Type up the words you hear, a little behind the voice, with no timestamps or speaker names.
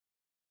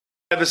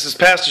This is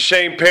Pastor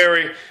Shane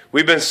Perry.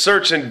 We've been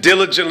searching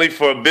diligently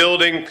for a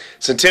building.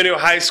 Centennial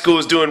High School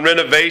is doing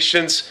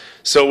renovations,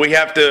 so we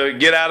have to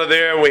get out of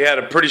there, and we had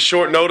a pretty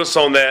short notice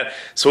on that.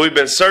 So we've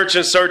been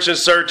searching,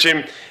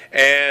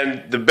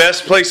 and the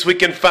best place we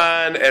can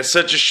find at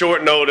such a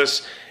short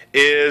notice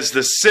is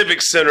the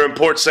Civic Center in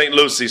Port St.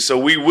 Lucie. So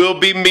we will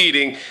be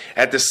meeting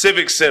at the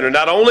Civic Center,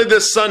 not only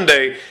this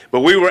Sunday,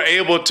 but we were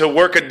able to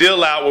work a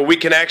deal out where we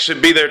can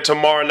actually be there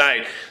tomorrow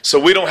night. So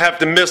we don't have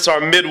to miss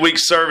our midweek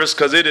service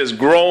because it is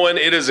growing,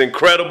 it is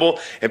incredible,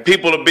 and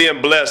people are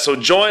being blessed. So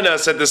join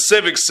us at the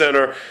Civic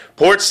Center,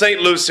 Port St.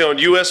 Lucie on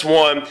US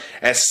 1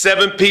 at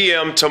 7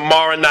 p.m.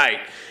 tomorrow night.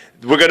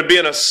 We're going to be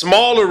in a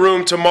smaller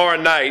room tomorrow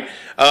night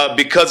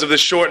because of the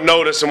short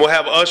notice, and we'll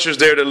have ushers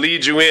there to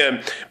lead you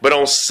in. But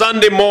on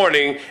Sunday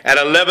morning at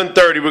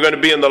 11:30, we're going to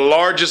be in the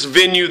largest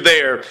venue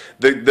there,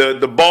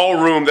 the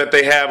ballroom that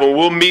they have, and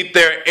we'll meet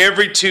there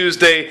every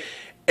Tuesday,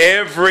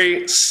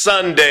 every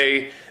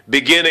Sunday,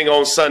 beginning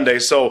on Sunday.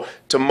 So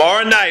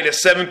tomorrow night at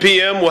 7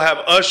 p.m., we'll have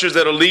ushers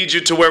that will lead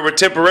you to where we're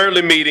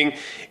temporarily meeting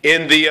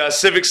in the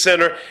Civic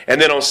Center.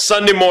 And then on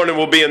Sunday morning,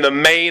 we'll be in the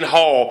main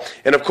hall.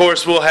 And, of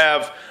course, we'll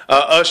have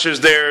ushers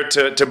there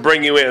to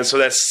bring you in. So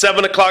that's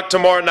 7 o'clock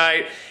tomorrow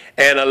night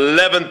and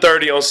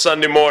 11:30 on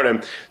Sunday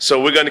morning. So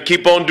we're going to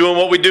keep on doing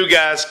what we do,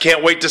 guys.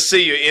 Can't wait to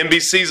see you.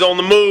 NBC's on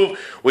the move.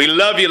 We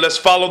love you. Let's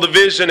follow the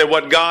vision and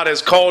what God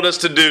has called us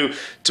to do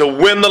to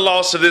win the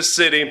loss of this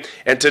city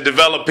and to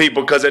develop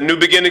people. Because at New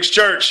Beginnings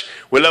Church,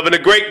 we're loving a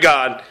great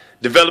God,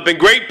 developing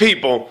great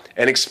people,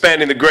 and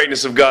expanding the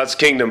greatness of God's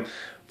kingdom.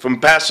 From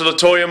Pastor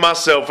Latoya and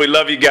myself, we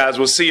love you guys.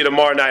 We'll see you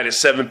tomorrow night at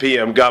 7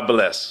 p.m. God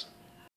bless.